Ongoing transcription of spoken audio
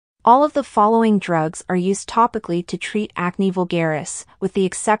All of the following drugs are used topically to treat acne vulgaris, with the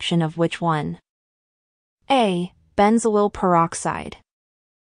exception of which one? A. Benzoyl peroxide.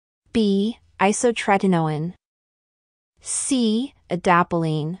 B. Isotretinoin. C.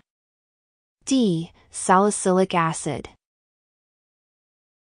 Adapalene. D. Salicylic acid.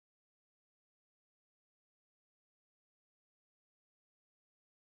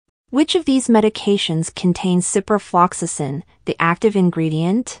 Which of these medications contains ciprofloxacin, the active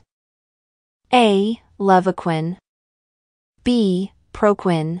ingredient? A. Levaquin. B.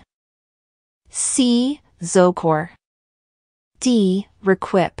 Proquin. C. Zocor. D.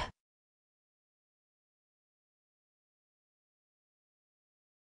 Requip.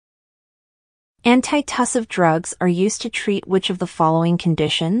 Antitussive drugs are used to treat which of the following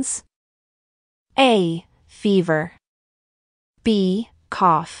conditions? A. Fever. B.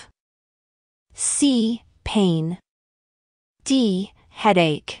 Cough. C. Pain. D.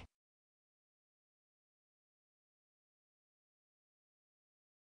 Headache.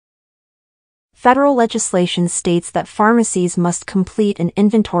 Federal legislation states that pharmacies must complete an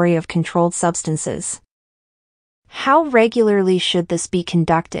inventory of controlled substances. How regularly should this be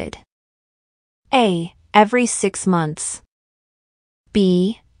conducted? A. Every 6 months.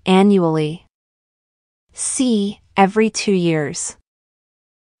 B. Annually. C. Every 2 years.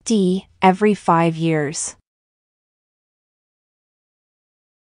 D. Every 5 years.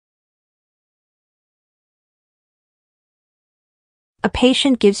 A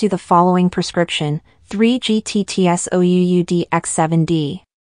patient gives you the following prescription, 3-GTTSOUUDX7D.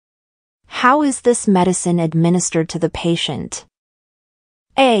 How is this medicine administered to the patient?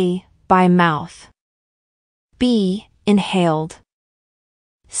 A. By mouth. B. Inhaled.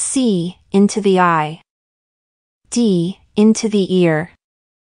 C. Into the eye. D. Into the ear.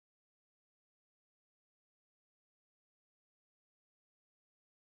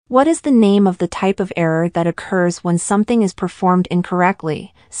 What is the name of the type of error that occurs when something is performed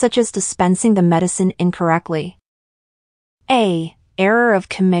incorrectly, such as dispensing the medicine incorrectly? A. Error of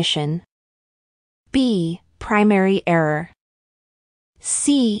commission. B. Primary error.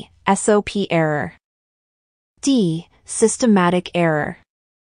 C. SOP error. D. Systematic error.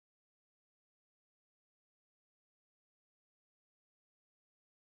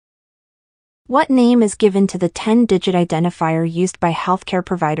 What name is given to the 10-digit identifier used by healthcare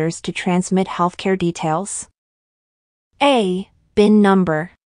providers to transmit healthcare details? A. BIN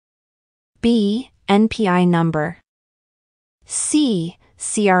number. B. NPI number. C.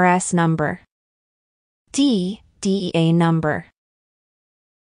 CRS number. D. DEA number.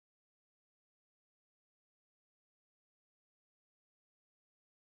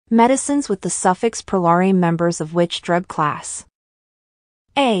 Medicines with the suffix prolare members of which drug class?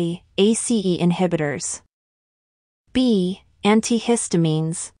 A. ACE inhibitors. B.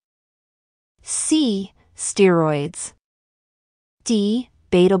 Antihistamines. C. Steroids. D.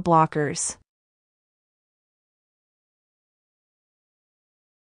 Beta blockers.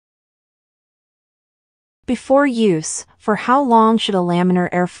 Before use, for how long should a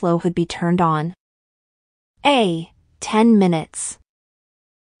laminar airflow hood be turned on? A. 10 minutes.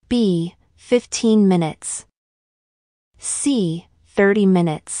 B. 15 minutes. C. 30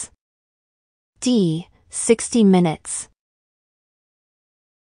 minutes. D. 60 minutes.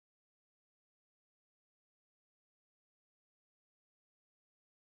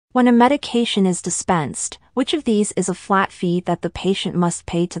 When a medication is dispensed, which of these is a flat fee that the patient must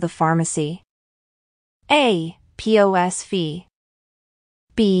pay to the pharmacy? A. POS fee.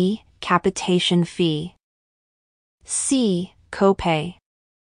 B. Capitation fee. C. Copay.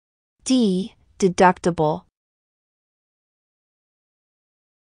 D. Deductible.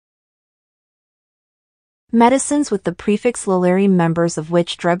 Medicines with the prefix Lolari members of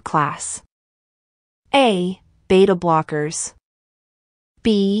which drug class? A. Beta blockers.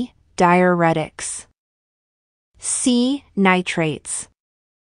 B. Diuretics. C. Nitrates.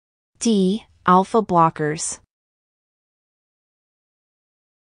 D. Alpha blockers.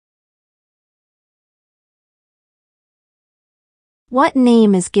 What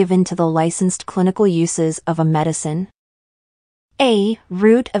name is given to the licensed clinical uses of a medicine? A.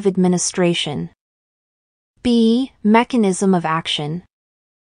 Route of administration. B. Mechanism of action.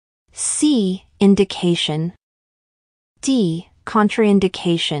 C. Indication. D.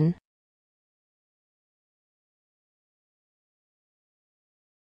 Contraindication.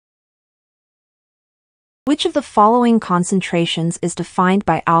 Which of the following concentrations is defined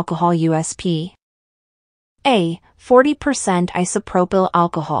by alcohol USP? A. 40% isopropyl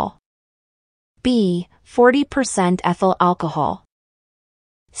alcohol. B. 40% ethyl alcohol.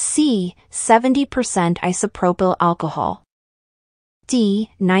 C. 70% isopropyl alcohol.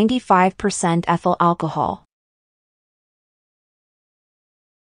 D. 95% ethyl alcohol.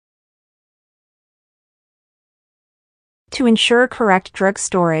 To ensure correct drug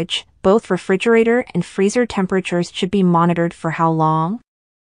storage, both refrigerator and freezer temperatures should be monitored for how long?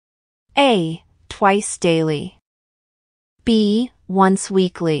 A. Twice daily. B. Once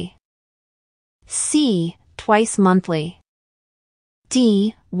weekly. C. Twice monthly.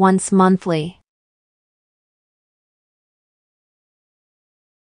 D. Once monthly.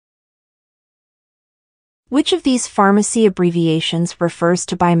 Which of these pharmacy abbreviations refers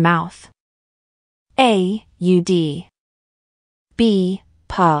to by mouth? A. UD. B.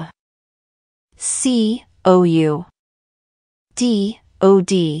 PA. C. OU. D.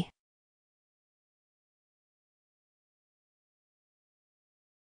 OD.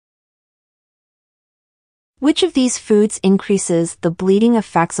 Which of these foods increases the bleeding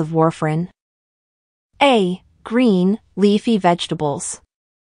effects of warfarin? A. Green, leafy vegetables.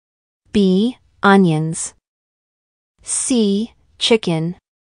 B. Onions. C. Chicken.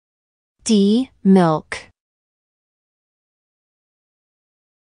 D. Milk.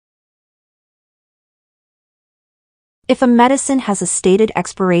 If a medicine has a stated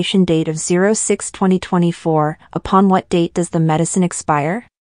expiration date of 06/2024, upon what date does the medicine expire?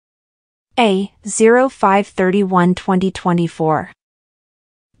 A. 05/31/2024.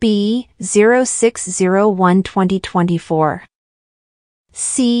 B. 06/01/2024.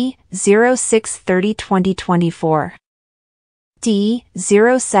 C. 06/30/2024. D.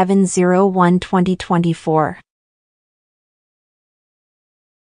 07/01/2024.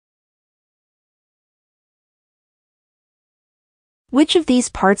 Which of these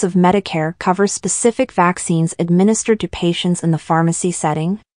parts of Medicare covers specific vaccines administered to patients in the pharmacy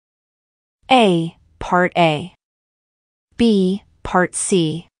setting? A. Part A. B. Part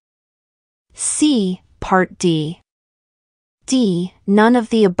C. C. Part D. D. None of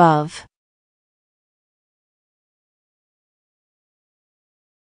the above.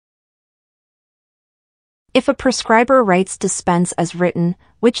 If a prescriber writes dispense as written,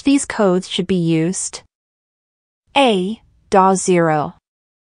 which these codes should be used? A. DAW 0.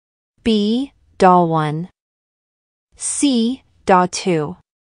 B. DAW 1. C. DAW 2.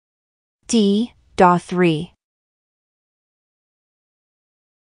 D. DAW 3.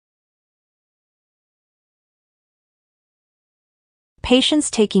 Patients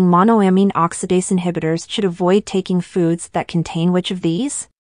taking monoamine oxidase inhibitors should avoid taking foods that contain which of these?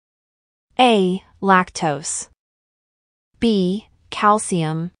 A. Lactose. B.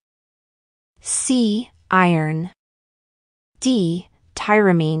 Calcium. C. Iron. D.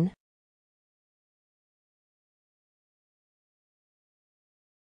 Tyramine.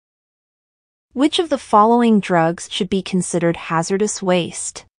 Which of the following drugs should be considered hazardous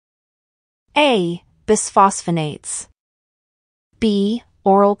waste? A. Bisphosphonates. B.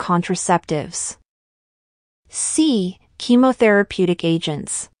 Oral contraceptives. C. Chemotherapeutic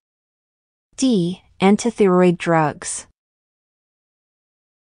agents. D. Antithyroid drugs.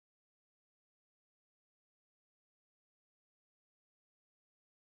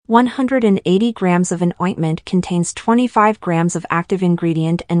 "180 grams of an ointment contains 25 grams of active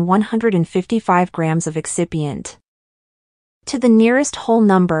ingredient and 155 grams of excipient. To the nearest whole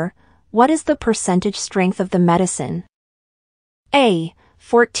number, what is the percentage strength of the medicine? A.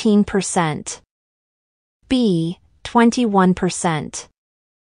 14%. B. 21%.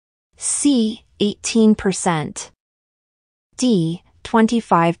 C. 18%. D.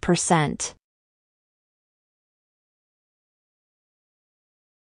 25%.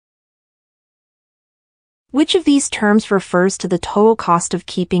 Which of these terms refers to the total cost of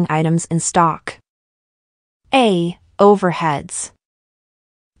keeping items in stock? A. Overheads.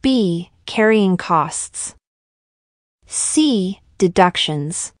 B. Carrying costs. C.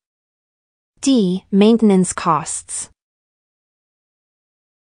 Deductions. D. Maintenance costs.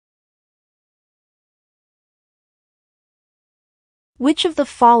 Which of the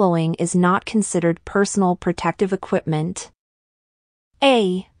following is not considered personal protective equipment?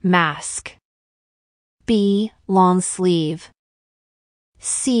 A. Mask. B. Long sleeve.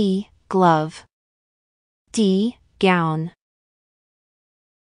 C. Glove. D. Gown.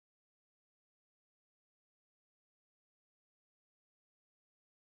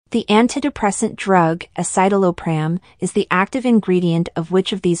 The antidepressant drug escitalopram is the active ingredient of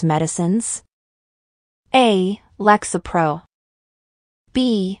which of these medicines? A. Lexapro.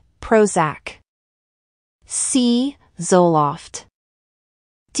 B. Prozac. C. Zoloft.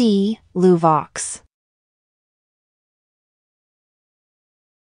 D. Luvox.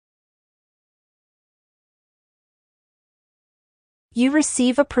 You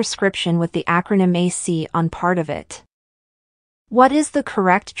receive a prescription with the acronym AC on part of it. What is the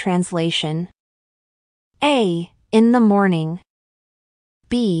correct translation? A. In the morning.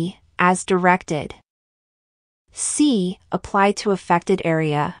 B. As directed. C. Apply to affected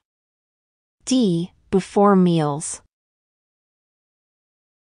area. D. Before meals.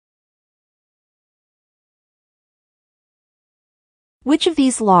 Which of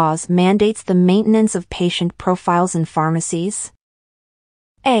these laws mandates the maintenance of patient profiles in pharmacies?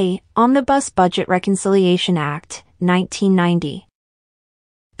 A. Omnibus Budget Reconciliation Act, 1990.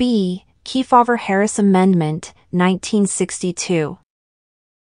 B. Kefauver-Harris Amendment, 1962.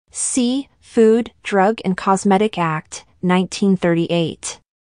 C. Food, Drug and Cosmetic Act, 1938.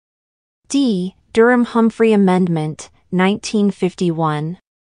 D. Durham-Humphrey Amendment, 1951.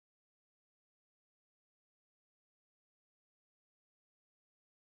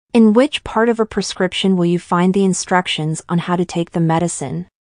 In which part of a prescription will you find the instructions on how to take the medicine?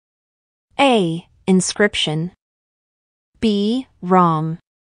 A. Inscription. B. ROM.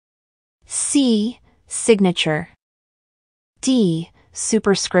 C. Signature. D.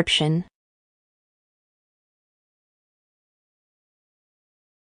 Superscription.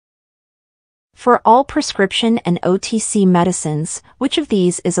 For all prescription and OTC medicines, which of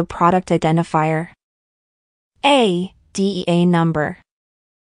these is a product identifier? A. DEA number.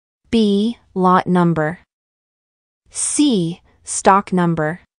 B. Lot number. C. Stock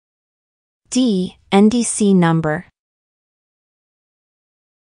number. D. NDC number.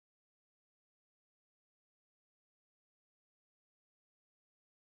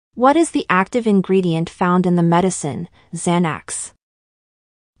 What is the active ingredient found in the medicine, Xanax?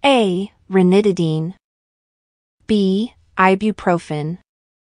 A. Ranitidine. B. Ibuprofen.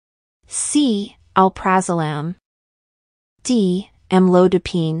 C. Alprazolam. D.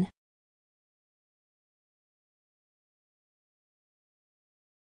 Amlodipine.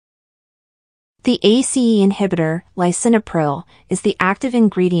 The ACE inhibitor, lisinopril, is the active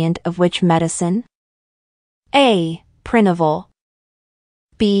ingredient of which medicine? A. Prinaval.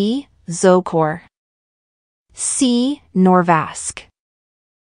 B. Zocor. C. Norvasc.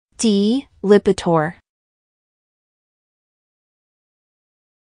 D. Lipitor.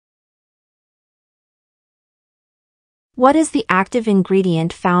 What is the active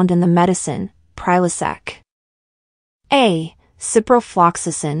ingredient found in the medicine, Prilosec? A.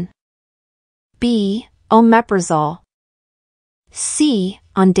 Ciprofloxacin. B. Omeprazole. C.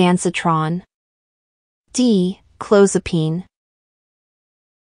 Ondansetron. D. Clozapine.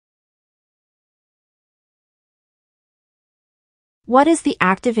 What is the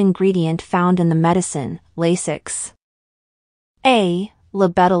active ingredient found in the medicine, Lasix? A.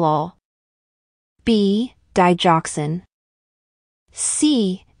 Labetalol. B. Digoxin.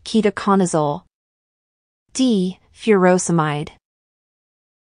 C. Ketoconazole. D. Furosemide.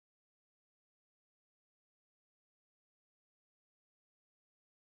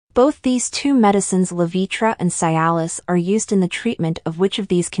 Both these two medicines, Levitra and Cialis, are used in the treatment of which of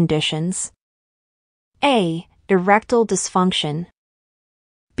these conditions? A. Erectile dysfunction.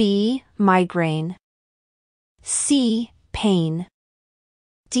 B. Migraine. C. Pain.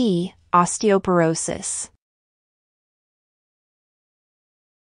 D. Osteoporosis.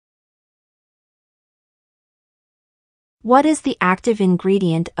 What is the active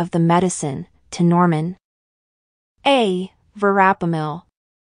ingredient of the medicine, Tenormin? A. Verapamil.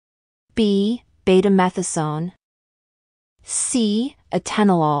 B. Betamethasone. C.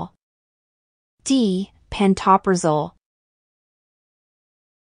 Atenolol. D. Pantoprazole.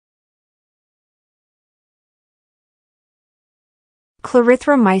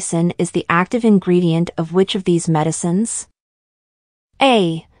 Clarithromycin is the active ingredient of which of these medicines?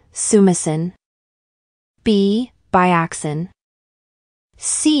 A. Sumacin. B. Biaxin.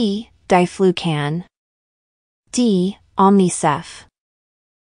 C. Diflucan. D. Omnicef.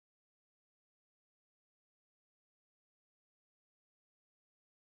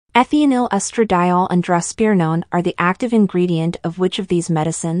 Ethionyl estradiol and drospirenone are the active ingredient of which of these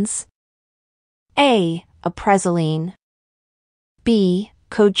medicines? A. Aprezoline. B.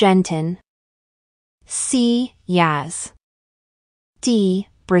 Cogentin. C. Yaz. D.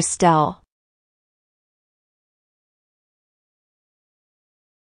 Bristol.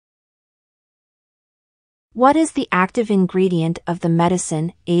 What is the active ingredient of the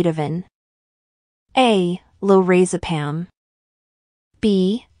medicine, Ativan? A. Lorazepam.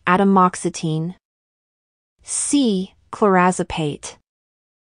 B. Atomoxetine. C. Clorazepate.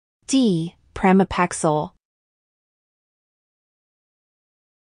 D. Pramipexole.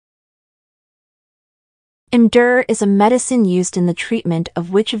 Imdur is a medicine used in the treatment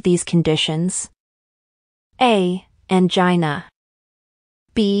of which of these conditions? A. Angina.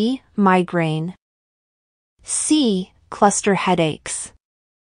 B. Migraine. C. cluster headaches.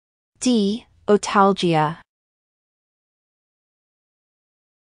 D. Otalgia.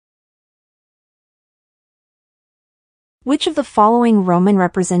 Which of the following Roman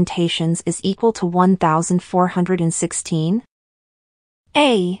representations is equal to 1416?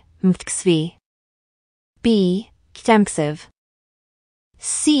 A. Mtkv. B. Ktempsiv.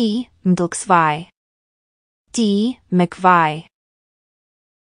 C. Mdlksvi. D. Mkvi.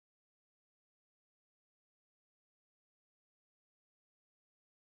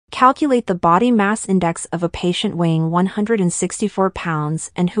 Calculate the body mass index of a patient weighing 164 pounds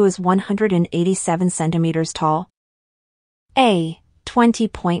and who is 187 centimeters tall. A.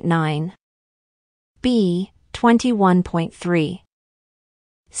 20.9. B. 21.3.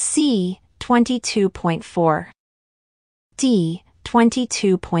 C. 22.4. D.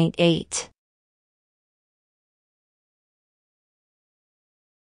 22.8.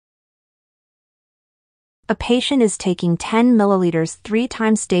 A patient is taking 10 milliliters 3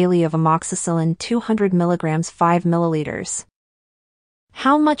 times daily of amoxicillin 200 milligrams 5 milliliters.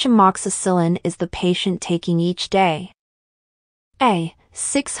 How much amoxicillin is the patient taking each day? A.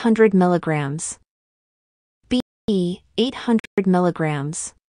 600 milligrams. B. 800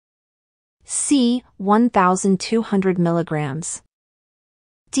 milligrams. C. 1,200 milligrams.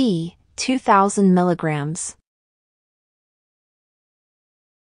 D. 2,000 milligrams.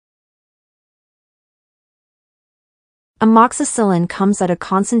 Amoxicillin comes at a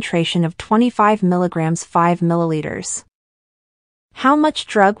concentration of 25 milligrams 5 milliliters. How much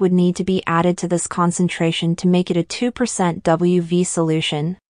drug would need to be added to this concentration to make it a 2% WV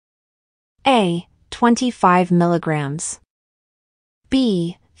solution? A. 25 milligrams.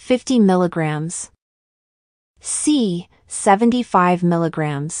 B. 50 milligrams. C. 75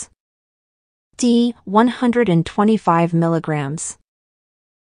 milligrams. D. 125 milligrams.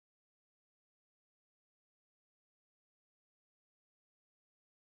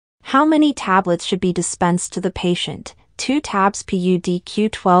 How many tablets should be dispensed to the patient? 2 tabs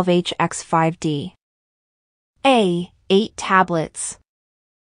PUDQ12HX5D. A. 8 tablets.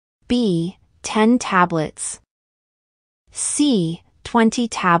 B. 10 tablets. C. 20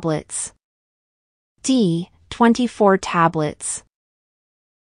 tablets. D. 24 tablets.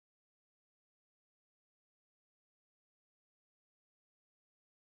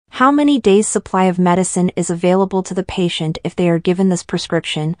 How many days' supply of medicine is available to the patient if they are given this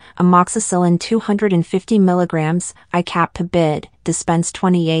prescription? Amoxicillin 250 milligrams, ICAP-PBID, dispense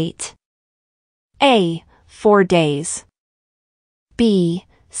 28. A. 4 days. B.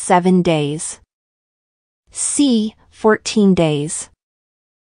 7 days. C. 14 days.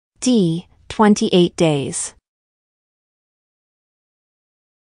 D. 28 days.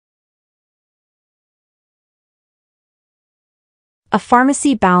 A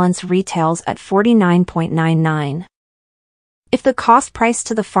pharmacy balance retails at $49.99. If the cost price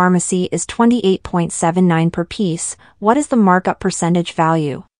to the pharmacy is $28.79 per piece, what is the markup percentage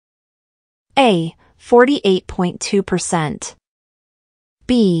value? A. 48.2%.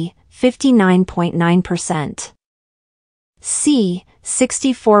 B. 59.9%. C.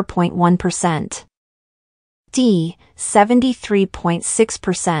 64.1%. D.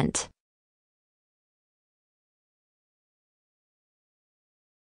 73.6%.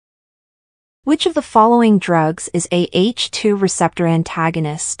 Which of the following drugs is a H2 receptor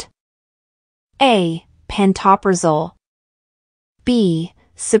antagonist? A. Pantoprazole. B.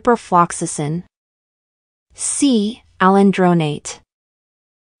 Ciprofloxacin. C. Alendronate.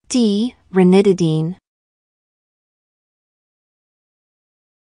 D. Ranitidine.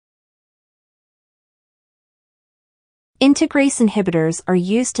 Integrase inhibitors are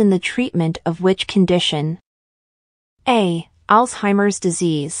used in the treatment of which condition? A. Alzheimer's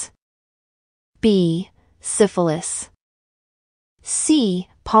disease. B. Syphilis. C.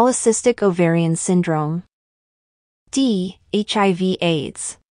 Polycystic ovarian syndrome. D.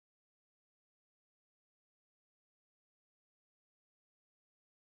 HIV/AIDS.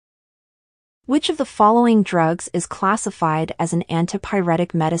 Which of the following drugs is classified as an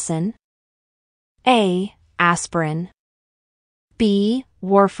antipyretic medicine? A. Aspirin. B.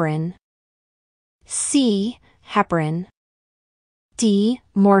 Warfarin. C. Heparin. D.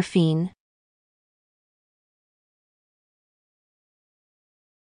 Morphine.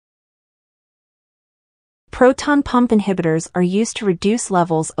 Proton pump inhibitors are used to reduce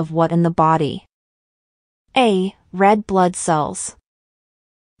levels of what in the body? A. Red blood cells.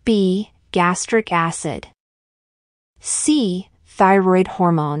 B. Gastric acid. C. Thyroid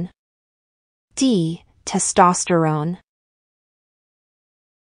hormone. D. Testosterone.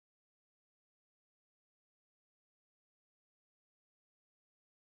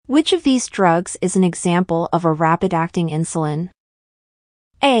 Which of these drugs is an example of a rapid-acting insulin?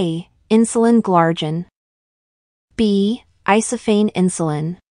 A. Insulin glargine. B. Isophane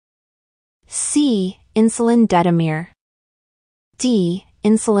insulin. C. Insulin detamir. D.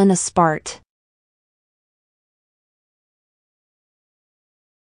 Insulin aspart.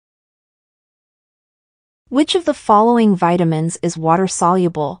 Which of the following vitamins is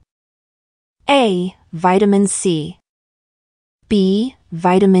water-soluble? A. Vitamin C. B.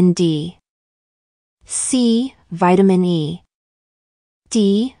 Vitamin D. C. Vitamin E.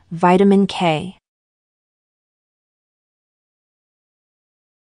 D. Vitamin K.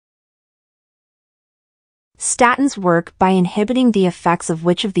 Statins work by inhibiting the effects of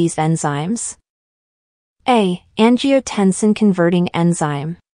which of these enzymes? A. Angiotensin-converting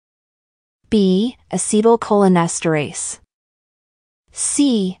enzyme. B. Acetylcholinesterase.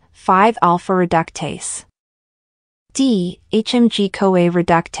 C. 5-alpha reductase. D. HMG-CoA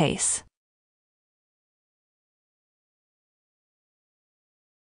reductase.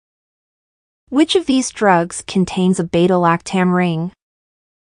 Which of these drugs contains a beta-lactam ring?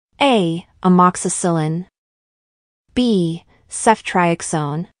 A. Amoxicillin. B.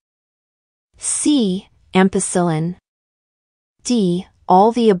 Ceftriaxone. C. Ampicillin. D.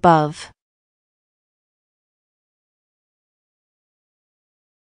 All the above.